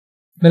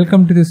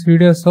Welcome to this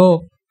video.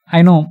 So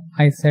I know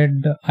I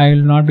said I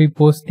will not be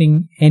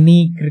posting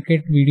any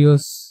cricket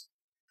videos,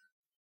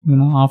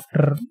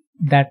 after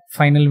that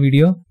final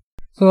video.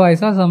 So I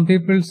saw some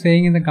people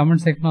saying in the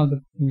comment section of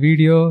the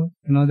video,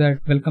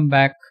 that welcome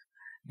back,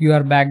 you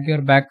are back.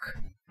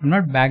 I'm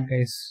not back,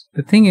 guys.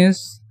 The thing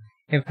is,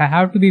 if I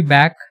have to be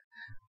back,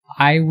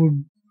 I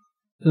would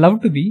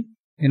love to be,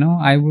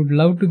 I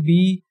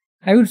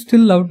would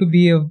still love to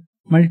be a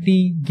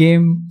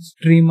multi-game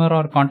streamer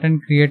or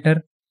content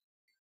creator.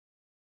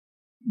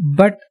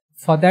 But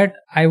for that,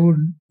 I would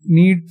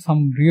need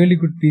some really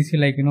good PC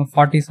like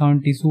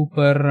 4070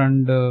 Super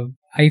and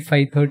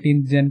i5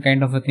 13th gen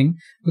kind of a thing,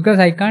 because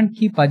I can't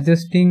keep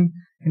adjusting,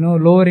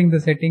 lowering the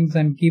settings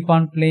and keep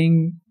on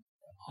playing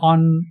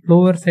on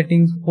lower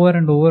settings over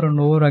and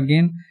over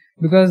again,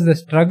 because the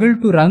struggle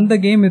to run the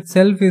game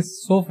itself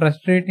is so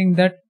frustrating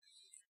that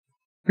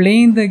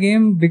playing the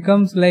game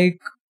becomes like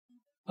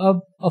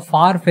a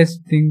far-fetched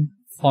thing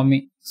for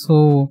me.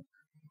 So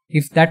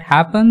if that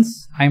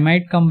happens, I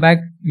might come back,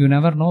 you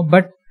never know.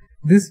 But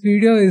this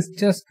video is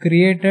just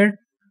created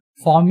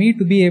for me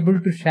to be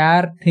able to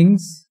share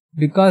things,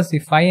 because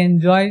if I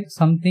enjoy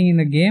something in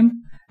a game,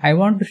 I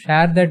want to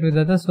share that with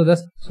others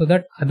so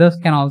that others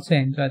can also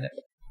enjoy that.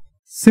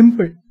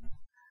 Simple.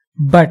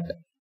 But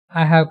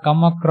I have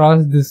come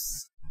across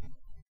this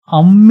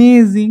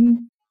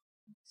amazing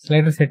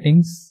slider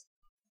settings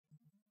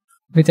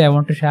which I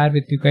want to share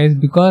with you guys,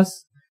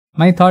 because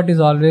my thought is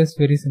always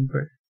very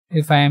simple.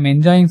 If I am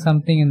enjoying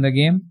something in the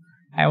game,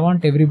 I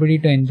want everybody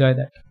to enjoy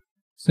that.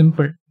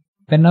 Simple.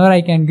 Whenever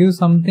I can give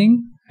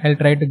something, I'll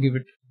try to give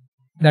it.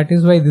 That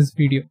is why this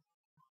video.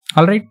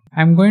 Alright,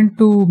 I'm going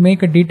to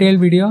make a detailed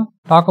video,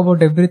 talk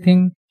about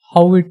everything,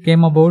 how it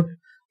came about,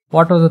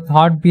 what was the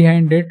thought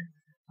behind it,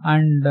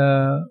 and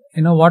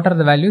what are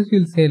the values.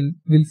 We'll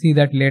see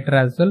that later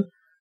as well.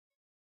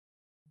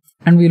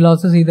 And we'll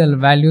also see the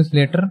values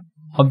later,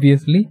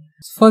 obviously.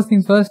 First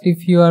things first,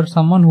 if you are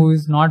someone who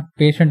is not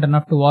patient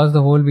enough to watch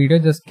the whole video,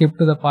 just skip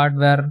to the part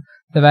where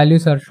the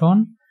values are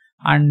shown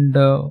and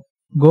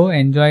go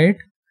enjoy it.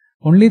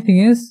 Only thing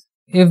is,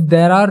 if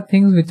there are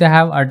things which I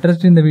have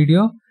addressed in the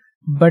video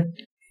but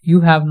you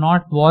have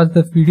not watched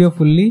the video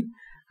fully,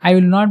 I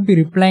will not be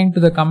replying to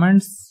the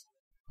comments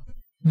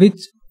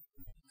which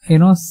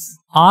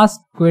ask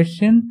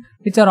question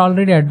which are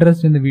already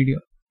addressed in the video.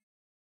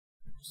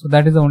 So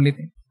that is the only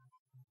thing.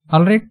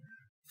 Alright,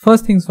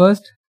 first things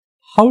first,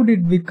 how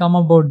did we come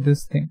about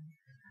this thing?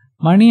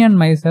 Mani and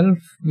myself,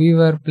 we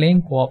were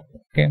playing co-op.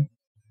 Okay.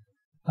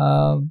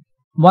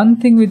 One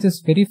thing which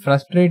is very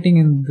frustrating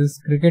in this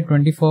Cricket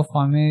 24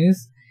 for me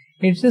is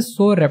it's just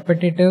so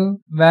repetitive,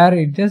 where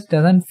it just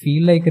doesn't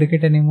feel like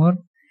cricket anymore.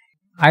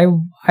 I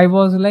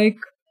was like,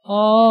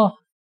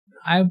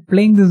 I'm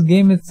playing this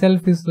game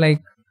itself is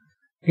like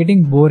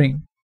getting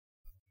boring.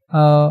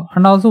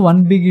 And also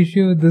one big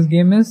issue with this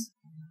game is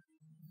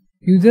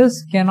you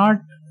just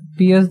cannot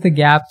pierce the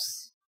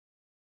gaps.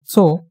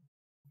 So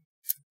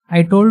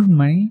I told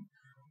Mani,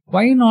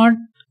 why not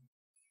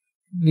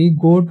we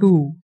go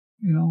to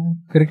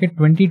Cricket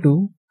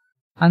 22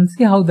 and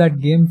see how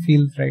that game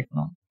feels right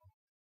now.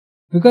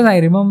 Because I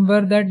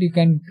remember that you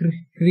can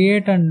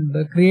create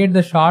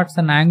the shots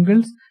and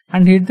angles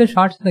and hit the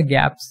shots in the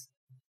gaps,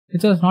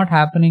 which is not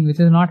happening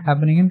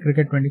in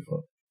Cricket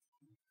 24.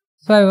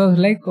 So I was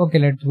like, okay,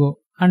 let's go.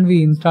 And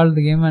we installed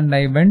the game and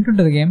I went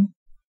into the game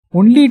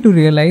only to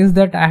realize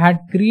that I had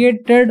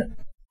created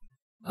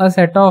a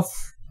set of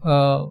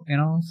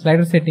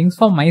slider settings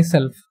for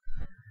myself,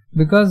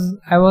 because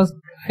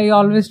I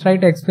always try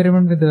to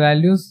experiment with the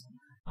values,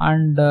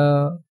 and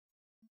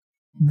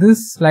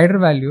this slider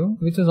value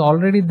which was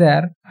already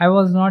there, I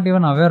was not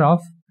even aware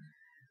of.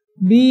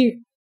 We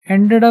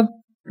ended up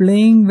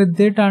playing with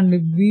it and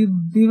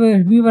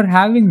we were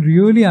having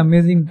really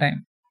amazing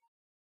time,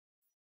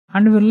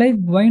 and we were like,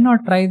 why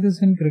not try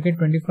this in Cricket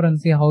 24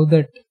 and see how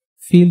that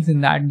feels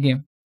in that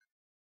game.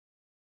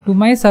 To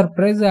my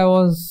surprise,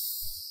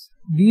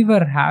 we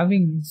were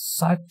having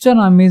such an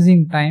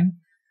amazing time,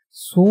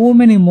 so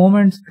many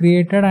moments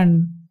created,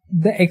 and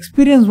the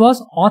experience was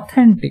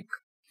authentic.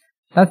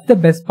 That's the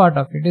best part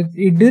of it.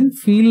 It didn't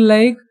feel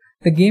like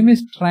the game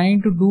is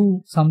trying to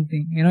do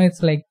something.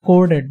 It's like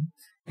coded.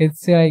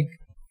 It's like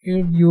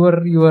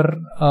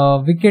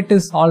your wicket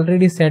is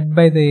already set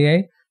by the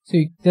AI, so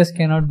you just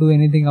cannot do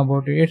anything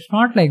about it. It's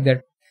not like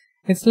that.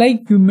 It's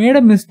like you made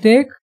a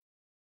mistake,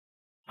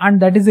 and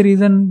that is the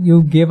reason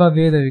you gave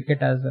away the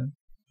wicket as well.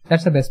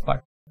 That's the best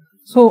part.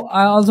 So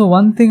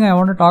one thing I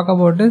want to talk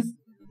about is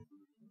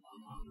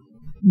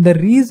the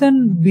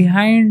reason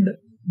behind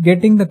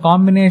getting the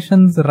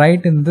combinations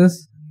right in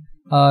this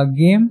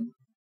game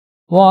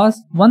was,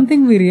 one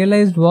thing we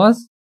realized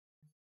was,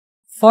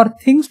 for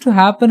things to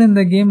happen in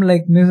the game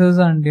like misses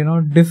and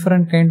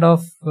different kind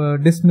of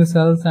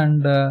dismissals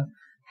and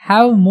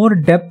have more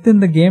depth in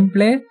the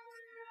gameplay,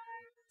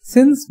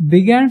 since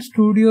Big Ant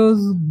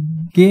Studios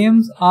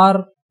games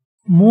are,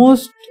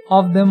 most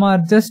of them are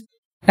just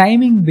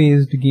timing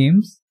based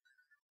games,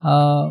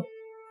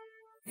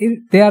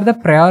 they are the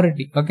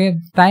priority. Okay,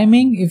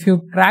 timing, if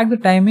you crack the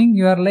timing,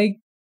 you are like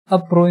a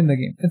pro in the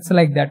game. It's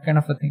like that kind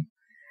of a thing,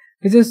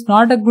 which is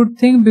not a good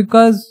thing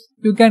because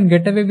you can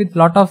get away with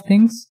lot of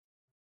things.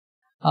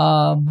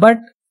 But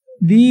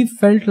we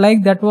felt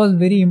like that was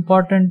very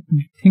important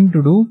thing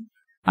to do.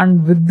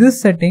 And with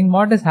this setting,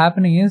 what is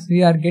happening is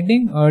we are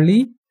getting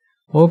early,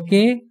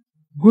 okay,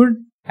 good,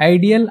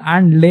 ideal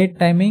and late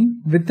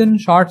timing within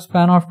short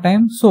span of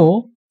time.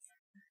 So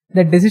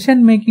the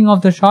decision making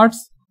of the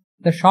shots,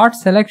 the shot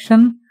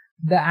selection,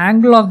 the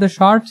angle of the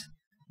shots,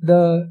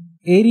 the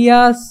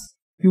areas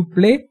you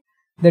play,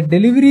 the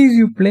deliveries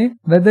you play,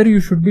 whether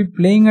you should be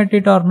playing at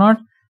it or not,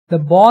 the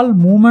ball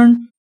movement,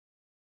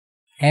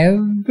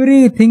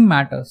 everything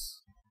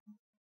matters.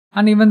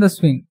 And even the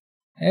swing,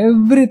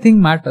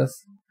 everything matters.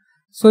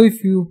 So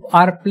if you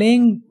are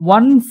playing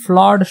one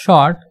flawed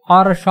shot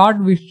or a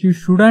shot which you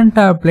shouldn't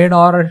have played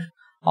or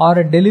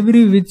a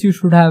delivery which you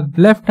should have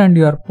left and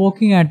you are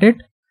poking at it,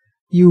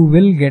 you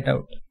will get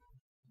out.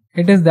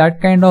 It is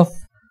that kind of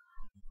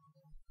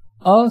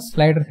a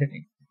slider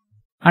setting.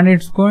 And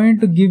it's going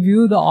to give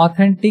you the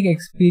authentic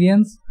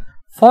experience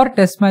for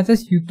test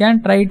matches. You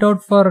can try it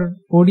out for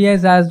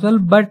ODIs as well,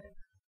 but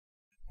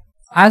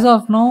as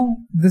of now,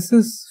 this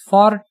is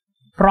for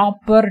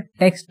proper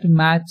test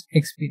match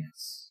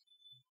experience.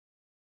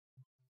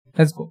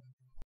 Let's go.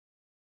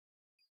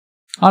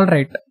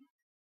 Alright.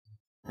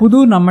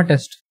 Pudu Namma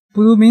Test.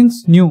 Pudu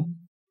means new.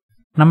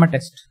 Namma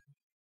Test.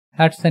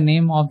 That's the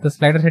name of the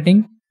slider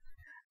setting.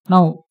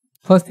 Now,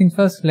 first things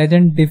first,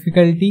 legend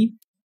difficulty.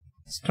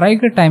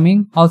 Striker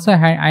timing. Also,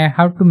 I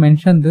have to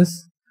mention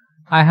this.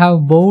 I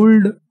have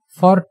bowled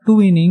for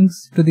 2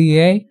 innings to the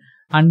AI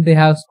and they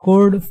have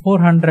scored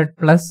 400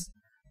 plus.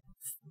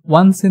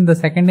 Once in the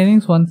second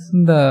innings, once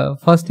in the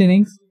first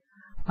innings.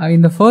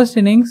 In the first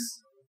innings,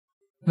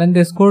 when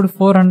they scored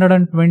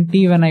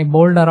 420, when I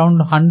bowled around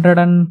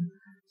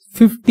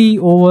 150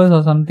 overs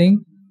or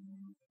something,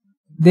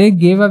 they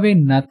gave away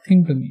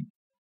nothing to me.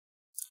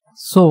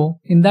 So,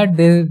 in that,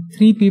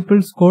 3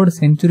 people scored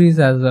centuries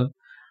as well.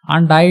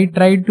 And I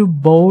tried to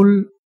bowl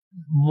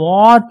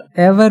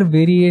whatever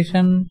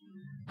variation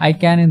I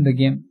can in the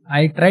game.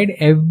 I tried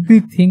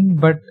everything,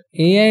 but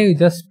AI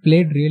just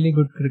played really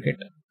good cricket.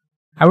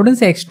 I wouldn't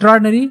say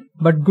extraordinary,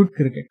 but good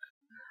cricket.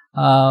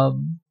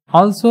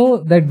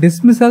 Also, the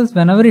dismissals,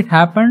 whenever it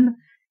happened,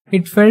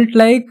 it felt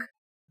like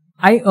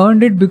I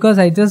earned it because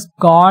I just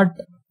got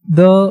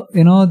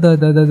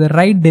the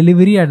right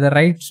delivery at the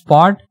right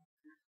spot,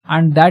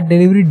 and that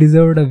delivery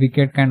deserved a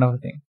wicket kind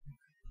of thing.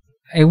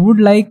 I would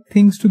like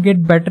things to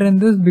get better in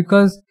this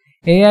because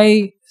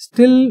AI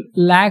still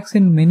lacks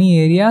in many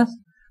areas,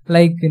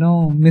 like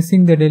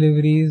missing the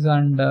deliveries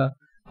and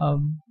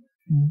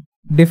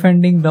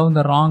defending down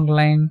the wrong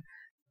line.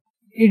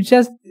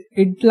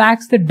 It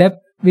lacks the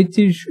depth which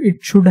it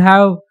should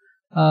have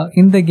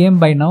in the game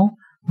by now,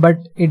 but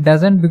it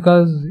doesn't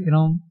because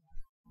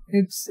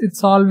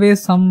it's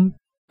always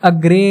a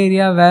gray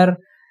area where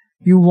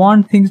you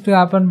want things to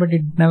happen but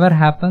it never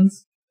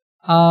happens.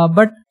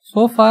 But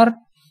so far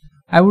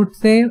I would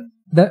say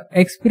the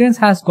experience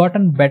has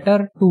gotten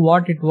better to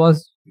what it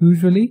was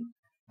usually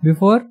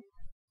before.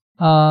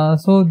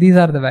 So these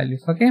are the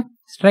values. Okay,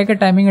 striker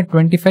timing at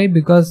 25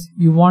 because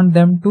you want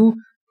them to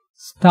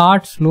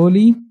start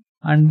slowly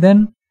and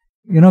then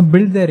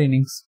build their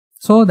innings.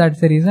 So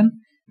that's the reason.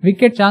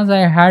 Wicket chance,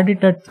 I had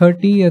it at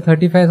 30 or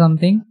 35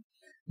 something.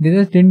 They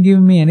just didn't give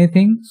me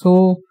anything.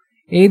 So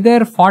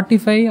either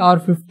 45 or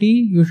 50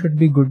 you should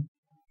be good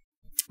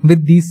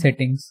with these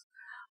settings.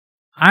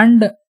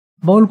 And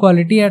bowl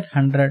quality at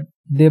 100.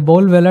 They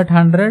bowl well at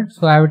 100,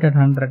 so I have it at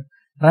 100.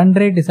 Run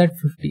rate is at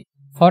 50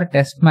 for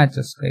test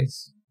matches,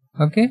 guys.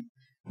 Okay.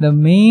 The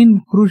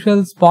main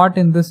crucial spot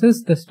in this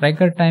is the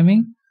striker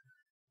timing.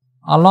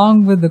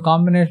 Along with the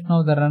combination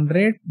of the run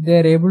rate, they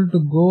are able to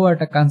go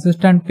at a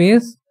consistent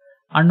pace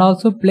and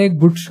also play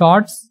good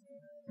shots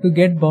to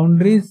get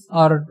boundaries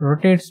or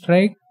rotate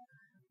strike.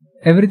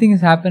 Everything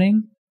is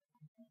happening.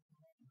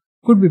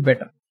 Could be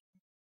better.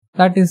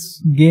 That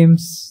is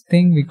game's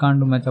thing. We can't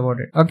do much about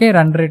it. Okay,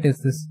 run rate is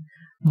this.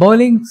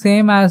 Bowling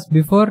same as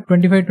before,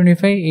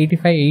 25-25,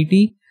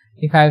 85-80.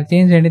 If I have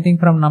changed anything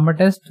from number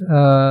test,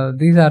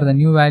 these are the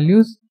new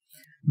values.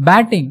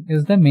 Batting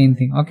is the main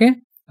thing. Okay.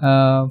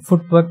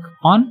 Footwork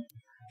on,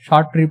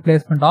 shot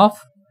replacement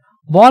off.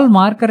 Ball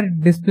marker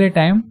display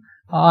time,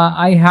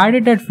 I had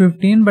it at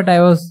 15, but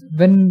I was,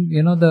 when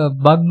the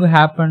bug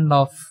happened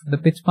of the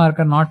pitch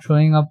marker not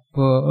showing up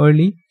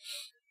early,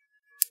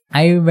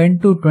 I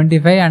went to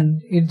 25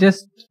 and it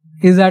just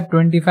is at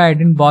 25. I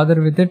didn't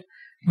bother with it,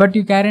 but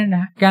you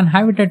can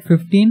have it at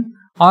 15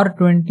 or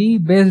 20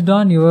 based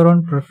on your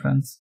own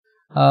preference.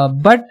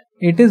 But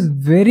it is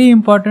very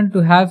important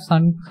to have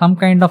some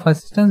kind of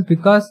assistance,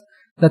 because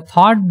the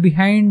thought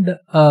behind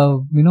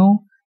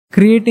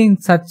creating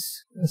such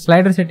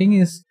slider setting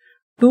is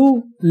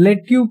to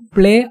let you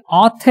play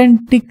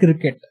authentic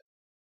cricket,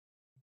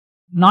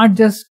 not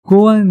just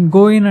go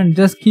in and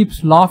just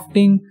keeps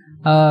lofting,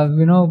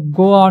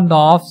 go on the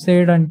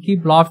offside and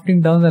keep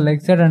lofting down the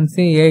leg side and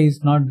say AI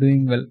is not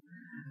doing well.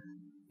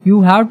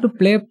 You have to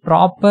play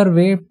proper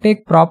way,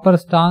 take proper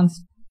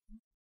stance,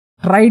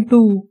 try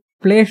to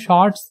play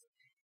shots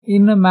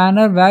in a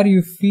manner where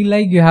you feel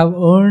like you have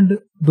earned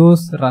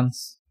those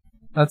runs.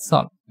 That's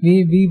all.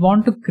 We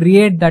want to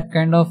create that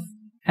kind of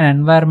an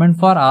environment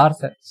for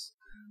ourselves.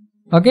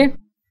 Okay.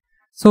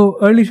 So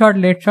early shot,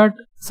 late shot,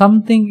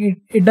 something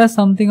it does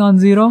something on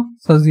 0,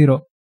 so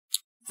 0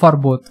 for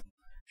both.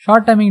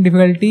 Shot timing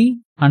difficulty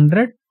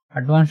 100,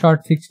 advanced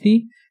shot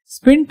 60.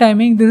 Spin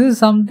timing, this is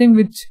something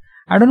which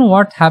I don't know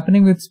what's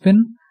happening with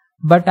spin,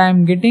 but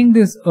I'm getting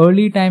this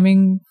early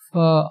timing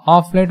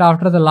off late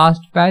after the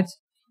last patch.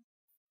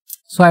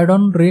 So I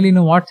don't really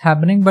know what's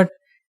happening, but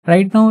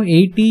right now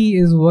 80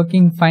 is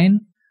working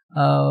fine.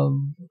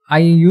 I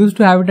used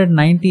to have it at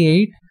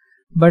 98,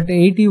 but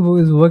 80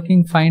 is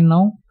working fine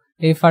now.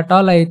 If at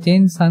all I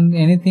change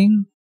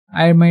anything,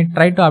 I might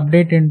try to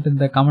update it in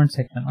the comment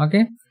section.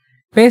 Okay.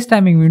 Pace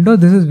timing window,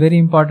 this is very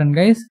important,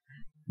 guys.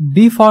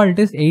 Default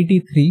is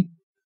 83.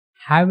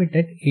 Have it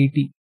at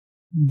 80.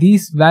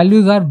 These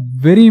values are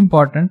very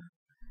important.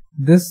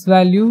 This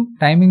value,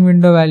 timing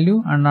window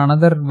value, and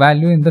another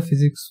value in the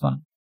physics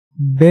one.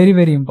 Very,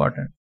 very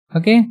important.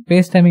 Okay.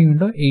 Pace timing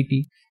window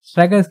 80.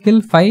 Striker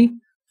skill 5.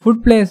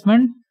 Foot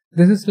placement.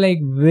 This is like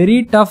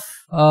very tough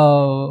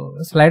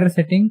slider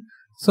setting.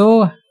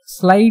 So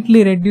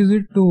slightly reduce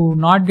it to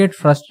not get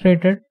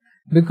frustrated,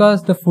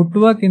 because the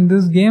footwork in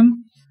this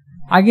game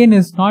again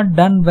is not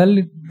done well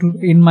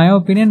in my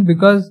opinion,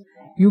 because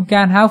you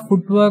can have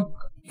footwork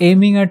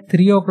aiming at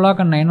 3 o'clock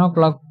and 9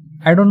 o'clock.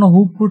 I don't know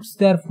who puts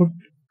their foot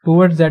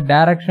towards that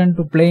direction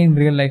to play in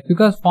real life,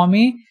 because for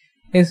me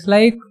it's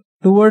like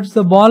towards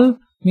the ball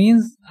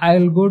means I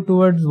will go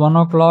towards 1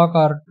 o'clock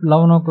or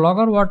 11 o'clock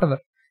or whatever.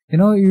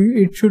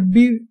 It should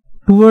be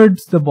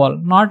towards the ball,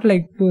 not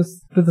like to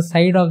the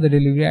side of the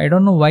delivery. I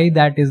don't know why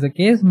that is the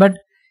case, but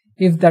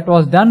if that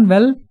was done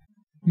well,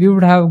 we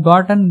would have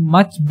gotten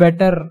much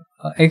better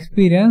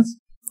experience,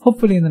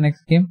 hopefully in the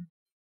next game.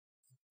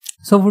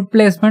 So foot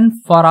placement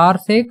for our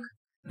sake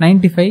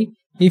 95.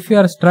 If you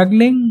are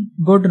struggling,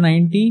 go to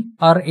 90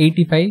 or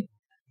 85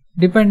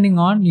 depending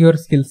on your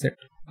skill set.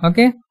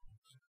 Okay.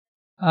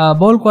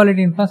 Ball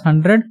quality influence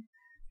 100.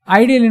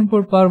 Ideal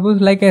input power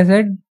boost, like I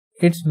said,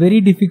 it's very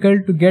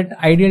difficult to get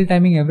ideal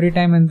timing every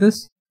time in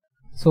this.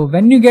 So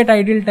when you get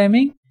ideal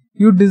timing,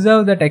 you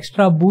deserve that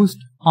extra boost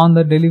on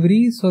the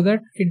delivery so that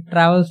it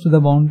travels to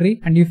the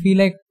boundary and you feel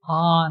like,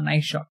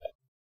 nice shot.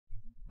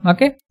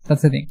 Okay,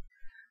 that's the thing.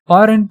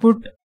 Poor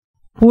input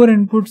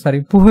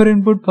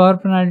power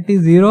penalty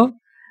 0.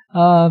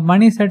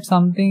 Money said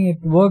something,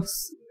 it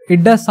works,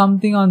 it does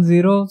something on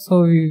 0.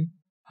 So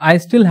I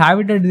still have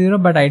it at 0,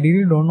 but I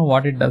really don't know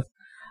what it does.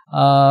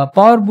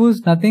 Power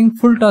boost, nothing.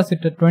 Full toss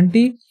it at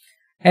 20.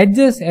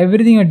 Edges,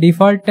 everything at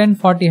default 10,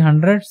 40,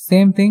 100,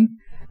 same thing.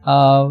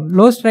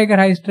 Low striker,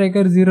 high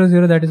striker 0,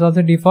 0, that is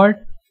also default.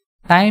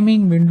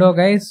 Timing window,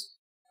 guys,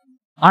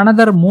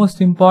 another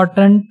most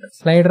important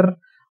slider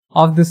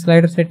of the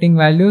slider setting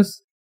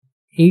values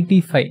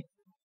 85.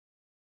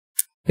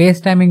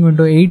 Pace timing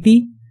window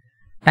 80,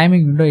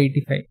 timing window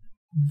 85.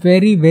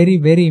 Very, very,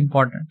 very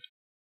important.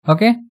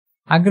 Okay.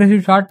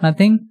 Aggressive shot,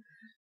 nothing.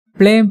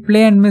 Play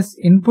and miss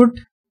input,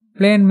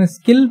 play and miss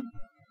skill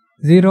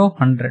 0,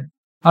 100.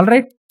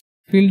 Alright,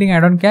 fielding I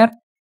don't care.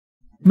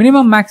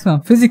 Minimum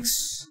maximum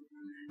physics.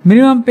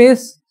 Minimum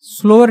pace,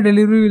 slower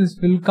delivery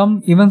will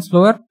come even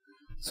slower.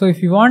 So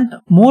if you want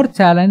more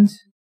challenge,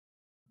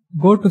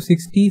 go to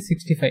 60,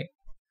 65.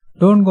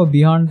 Don't go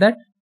beyond that,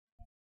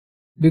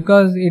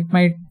 because it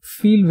might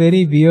feel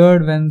very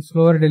weird when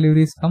slower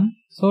deliveries come.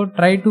 So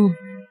try to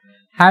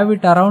have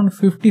it around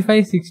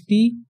 55,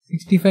 60,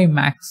 65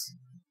 max.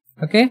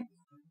 Okay.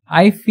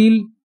 I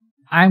feel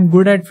I'm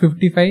good at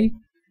 55.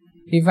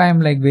 If I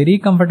am like very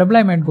comfortable,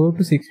 I might go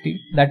to 60.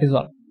 That is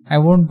all. I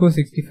won't go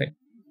 65.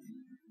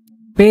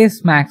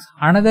 Pace max,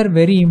 another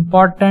very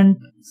important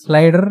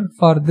slider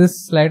for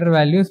this slider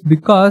values,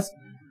 because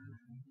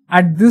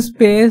at this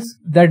pace,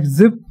 that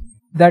zip,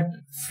 that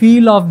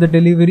feel of the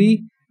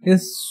delivery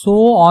is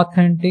so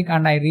authentic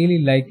and I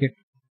really like it.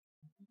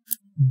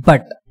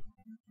 But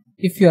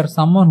if you are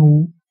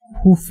someone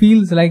who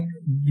feels like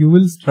you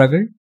will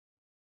struggle,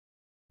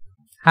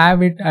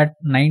 have it at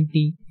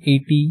 90,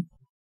 80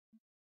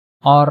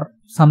 or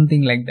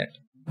something like that.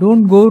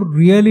 Don't go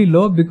really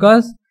low,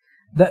 because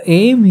the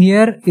aim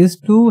here is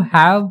to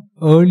have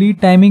early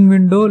timing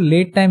window,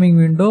 late timing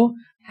window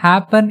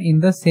happen in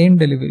the same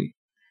delivery.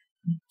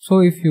 So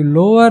if you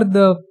lower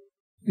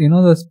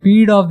the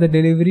speed of the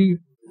delivery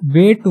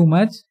way too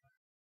much,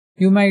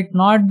 you might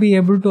not be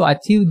able to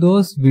achieve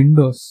those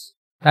windows.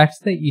 That's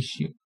the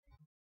issue.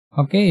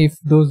 Okay, if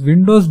those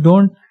windows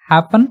don't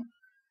happen,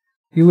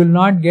 you will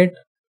not get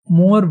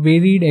more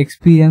varied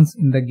experience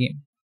in the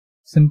game.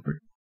 Simple.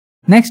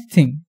 Next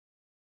thing,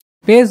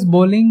 pace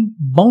bowling,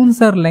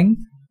 bouncer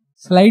length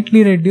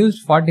slightly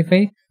reduced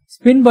 45.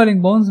 Spin bowling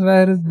bounce,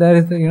 where there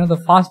is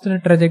the faster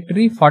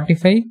trajectory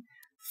 45.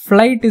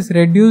 Flight is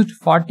reduced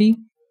 40.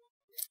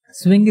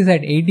 Swing is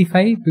at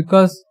 85,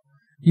 because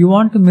you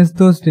want to miss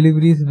those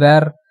deliveries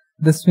where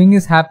the swing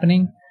is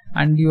happening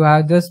and you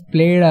have just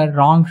played a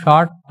wrong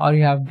shot or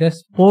you have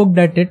just poked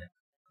at it,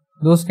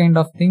 those kind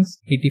of things,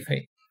 85.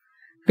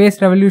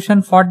 Pace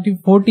revolution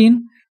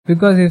 14,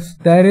 because if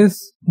there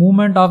is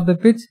movement of the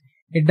pitch,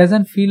 it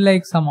doesn't feel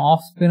like some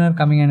off spinner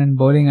coming in and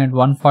bowling at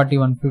 140,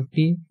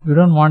 150. We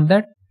don't want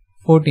that.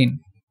 14.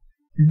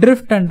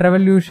 Drift and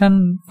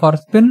revolution for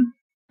spin,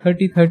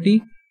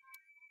 30.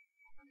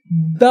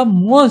 The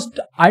most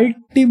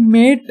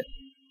ultimate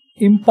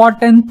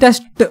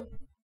importantest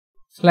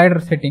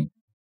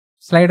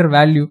slider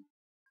value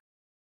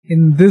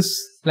in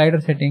this slider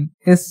setting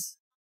is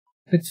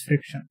pitch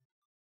friction.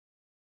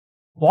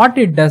 What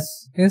it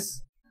does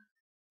is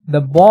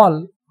the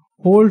ball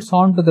holds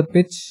on to the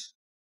pitch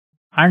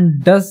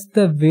and does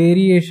the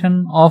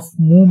variation of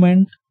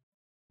movement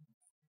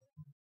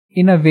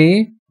in a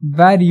way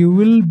where you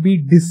will be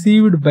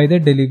deceived by the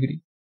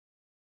delivery.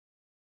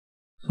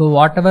 So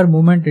whatever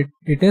movement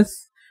it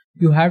is,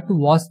 you have to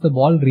watch the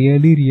ball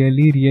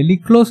really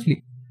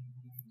closely.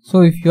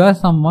 So if you are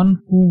someone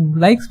who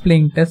likes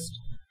playing test,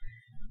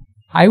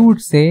 I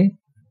would say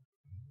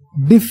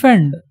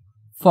defend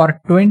for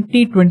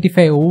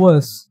 20-25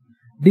 overs.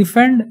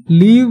 Defend,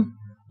 leave,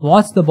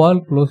 watch the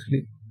ball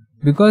closely.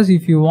 Because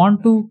if you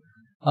want to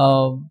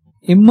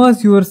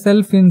immerse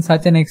yourself in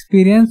such an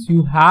experience,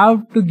 you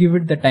have to give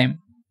it the time.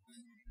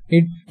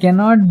 It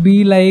cannot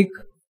be like,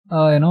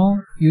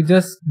 you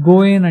just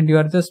go in and you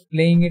are just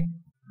playing it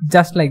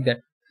just like that.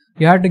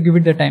 You have to give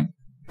it the time.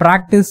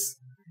 Practice,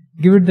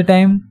 give it the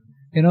time,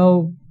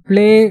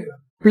 play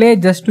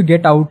just to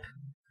get out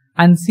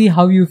and see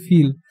how you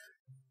feel.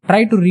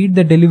 Try to read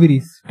the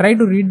deliveries. Try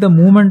to read the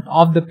movement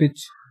of the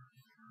pitch.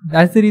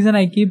 That's the reason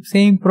I keep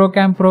saying close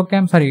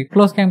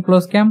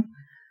cam.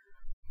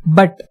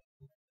 But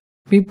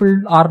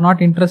people are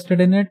not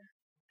interested in it.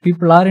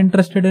 People are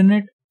interested in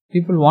it.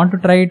 People want to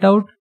try it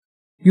out.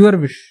 Your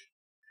wish.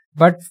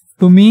 But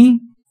to me,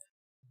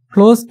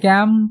 close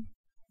cam,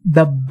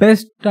 the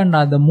best and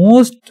the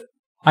most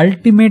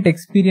ultimate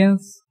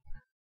experience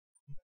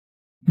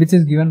which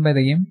is given by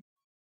the game,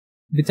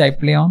 which I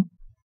play on,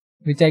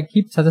 which I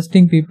keep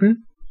suggesting people.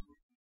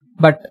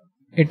 But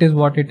it is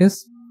what it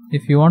is.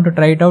 If you want to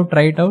try it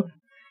out,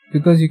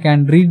 because you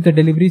can read the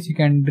deliveries, you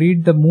can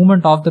read the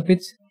movement of the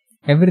pitch,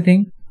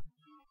 everything.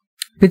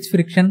 Pitch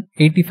friction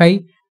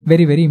 85,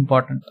 very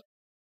important.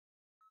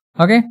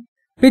 Okay,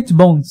 pitch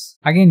bounce.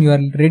 Again, you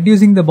are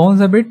reducing the bounce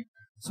a bit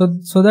so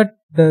that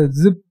the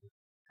zip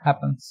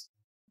happens.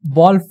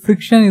 Ball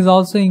friction is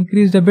also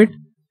increased a bit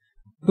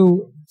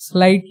to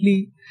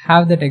slightly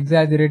have that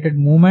exaggerated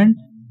movement.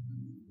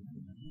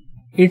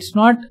 It's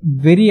not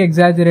very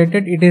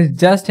exaggerated, it is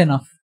just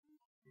enough.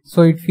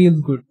 So it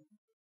feels good.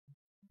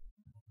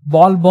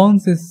 Ball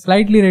bounce is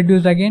slightly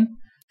reduced again.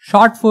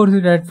 Short force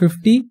is at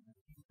 50.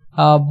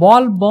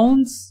 Ball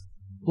bounce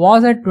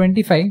was at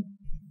 25.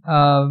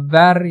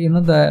 Where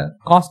the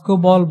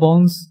Costco ball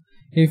bounce,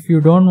 if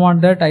you don't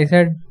want that, I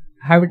said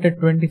have it at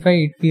 25,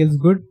 it feels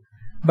good.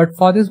 But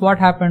for this, what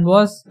happened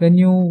was, when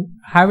you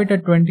have it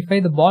at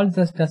 25, the ball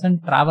just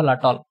doesn't travel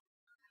at all.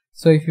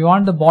 So if you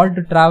want the ball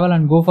to travel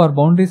and go for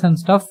boundaries and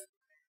stuff,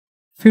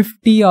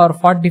 50 or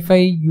 45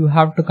 you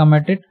have to come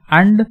at it.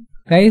 And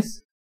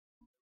guys,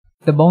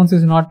 the bounce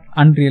is not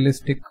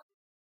unrealistic,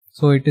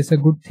 so it is a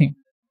good thing.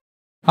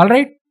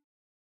 Alright,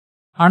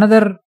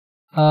 another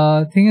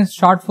thing is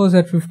short force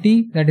at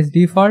 50, that is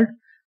default.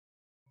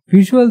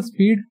 Visual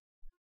speed,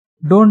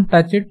 don't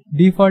touch it.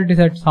 Default is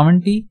at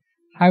 70,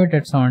 have it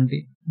at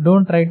 70.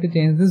 Don't try to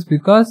change this,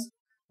 because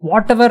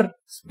whatever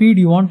speed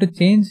you want to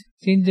change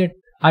it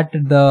at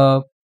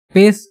the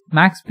pace,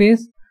 max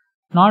pace,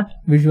 not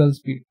visual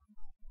speed.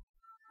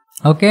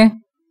 Okay,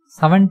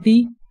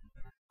 70,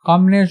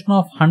 combination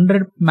of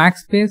 100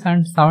 max pace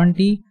and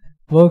 70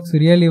 works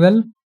really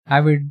well.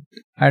 Have it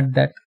at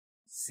that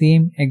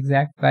same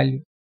exact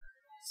value.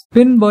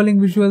 Spin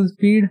bowling visual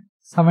speed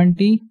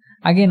 70.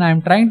 Again, I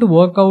am trying to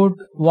work out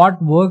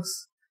what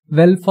works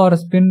well for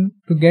spin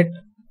to get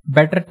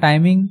better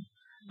timing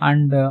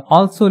and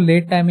also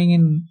late timing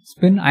in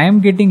spin. I am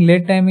getting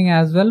late timing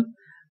as well,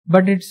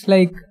 but it's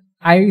like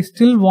I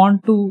still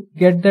want to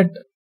get that,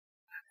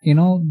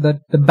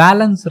 the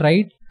balance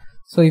right.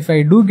 So if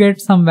I do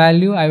get some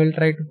value, I will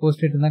try to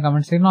post it in the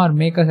comment section or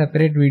make a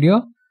separate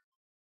video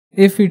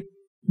if it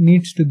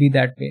needs to be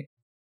that way.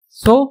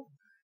 So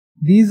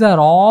these are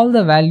all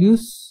the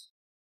values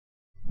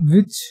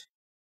which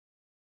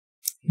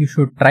you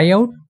should try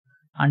out,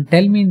 and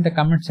tell me in the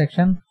comment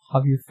section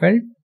how you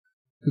felt,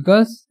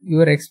 because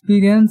your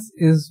experience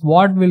is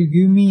what will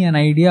give me an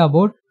idea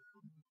about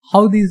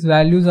how these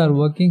values are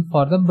working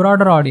for the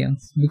broader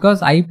audience,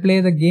 because I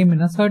play the game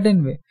in a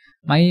certain way.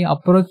 My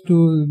approach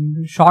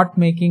to shot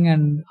making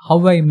and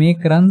how I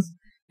make runs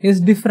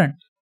is different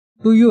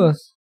to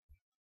yours.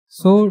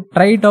 So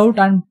try it out,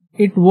 and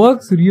it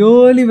works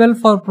really well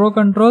for pro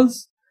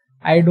controls.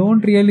 I don't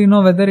really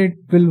know whether it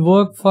will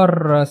work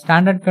for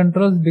standard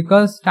controls,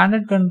 because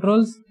standard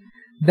controls,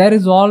 there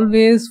is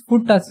always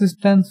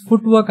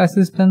footwork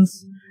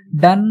assistance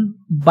done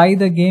by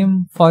the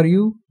game for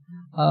you.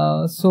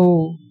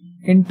 So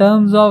in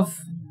terms of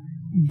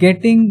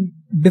getting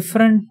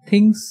different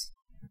things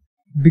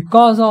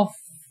because of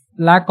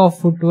lack of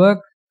footwork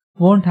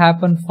won't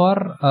happen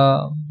for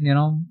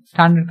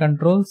standard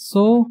controls.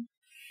 So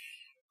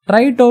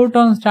try it out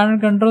on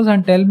standard controls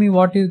and tell me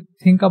what you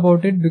think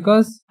about it,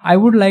 because I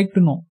would like to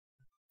know.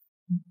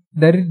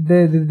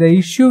 The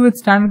issue with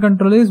standard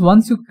control is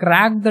once you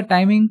crack the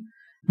timing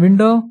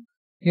window,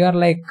 you are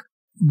like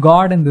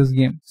God in this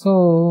game.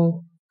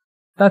 So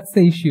that's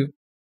the issue.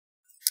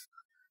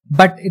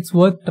 But it's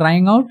worth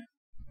trying out.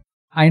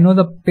 I know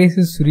the pace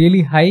is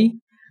really high.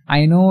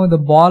 I know the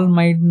ball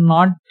might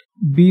not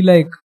be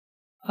like,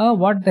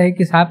 what the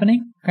heck is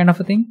happening kind of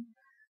a thing.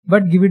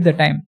 But give it the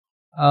time.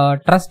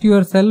 Trust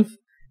yourself.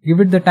 Give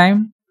it the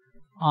time.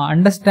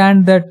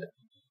 Understand that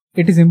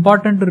it is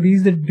important to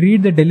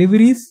read the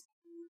deliveries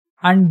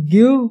and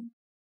give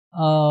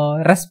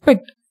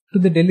respect to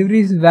the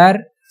deliveries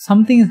where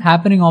something is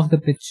happening off the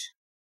pitch.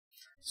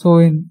 So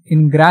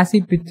in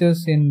grassy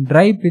pitches, in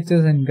dry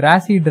pitches, in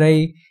grassy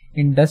dry,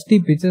 in dusty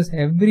pitches,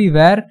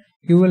 everywhere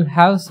you will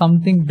have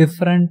something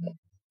different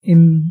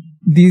in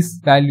these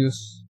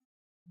values.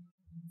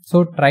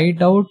 So try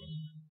it out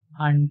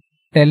and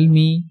tell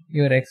me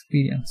your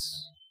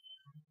experience.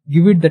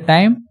 Give it the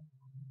time,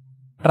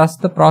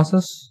 trust the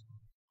process,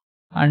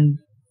 and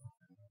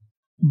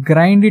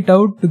grind it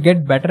out to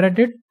get better at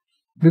it,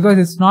 because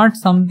it's not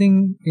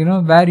something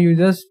where you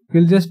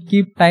will just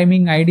keep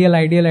timing ideal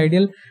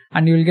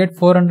and you will get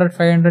 400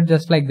 500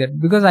 just like that,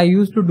 because I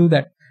used to do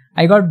that.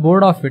 I got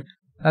bored of it.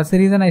 That's the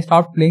reason I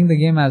stopped playing the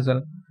game as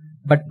well.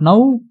 But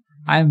now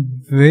I am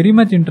very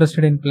much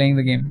interested in playing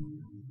the game.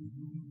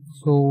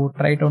 So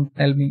try to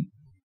tell me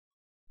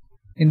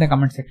in the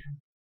comment section.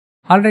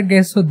 Alright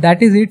guys, so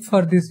that is it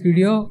for this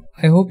video.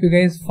 I hope you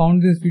guys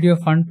found this video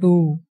fun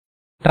to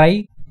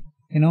try.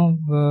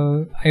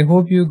 I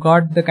hope you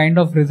got the kind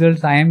of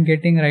results I am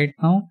getting right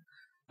now.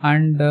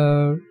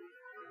 And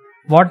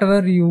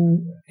whatever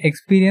you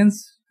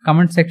experience,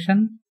 comment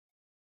section.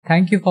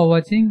 Thank you for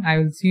watching. I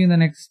will see you in the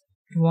next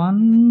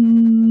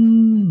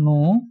one.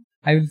 No,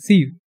 I will see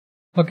you.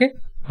 Okay.